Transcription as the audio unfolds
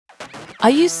Are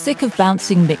you sick of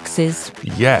bouncing mixes?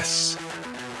 Yes.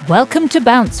 Welcome to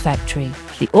Bounce Factory,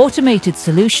 the automated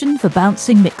solution for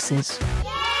bouncing mixes.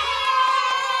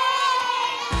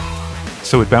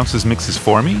 So it bounces mixes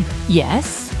for me?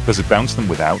 Yes. Does it bounce them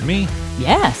without me?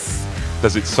 Yes.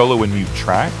 Does it solo and mute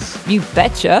tracks? You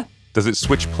betcha. Does it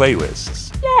switch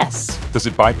playlists? Yes. Does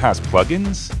it bypass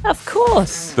plugins? Of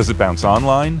course. Does it bounce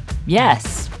online?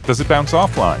 Yes. Does it bounce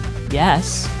offline?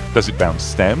 Yes. Does it bounce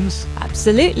stems?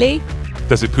 Absolutely.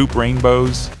 Does it poop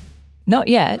rainbows? Not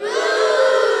yet.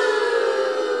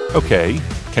 Okay.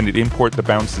 Can it import the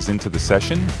bounces into the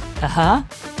session? Uh-huh.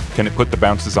 Can it put the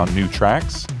bounces on new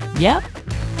tracks? Yep.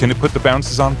 Can it put the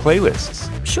bounces on playlists?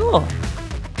 Sure.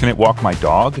 Can it walk my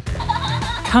dog?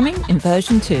 Coming in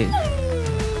version 2.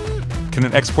 Can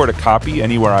it export a copy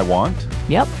anywhere I want?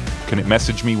 Yep. Can it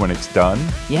message me when it's done?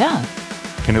 Yeah.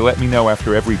 Can it let me know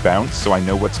after every bounce so I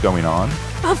know what's going on?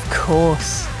 Of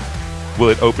course. Will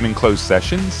it open and close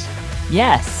sessions?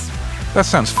 Yes. That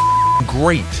sounds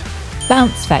great.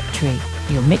 Bounce Factory.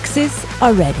 Your mixes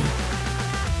are ready.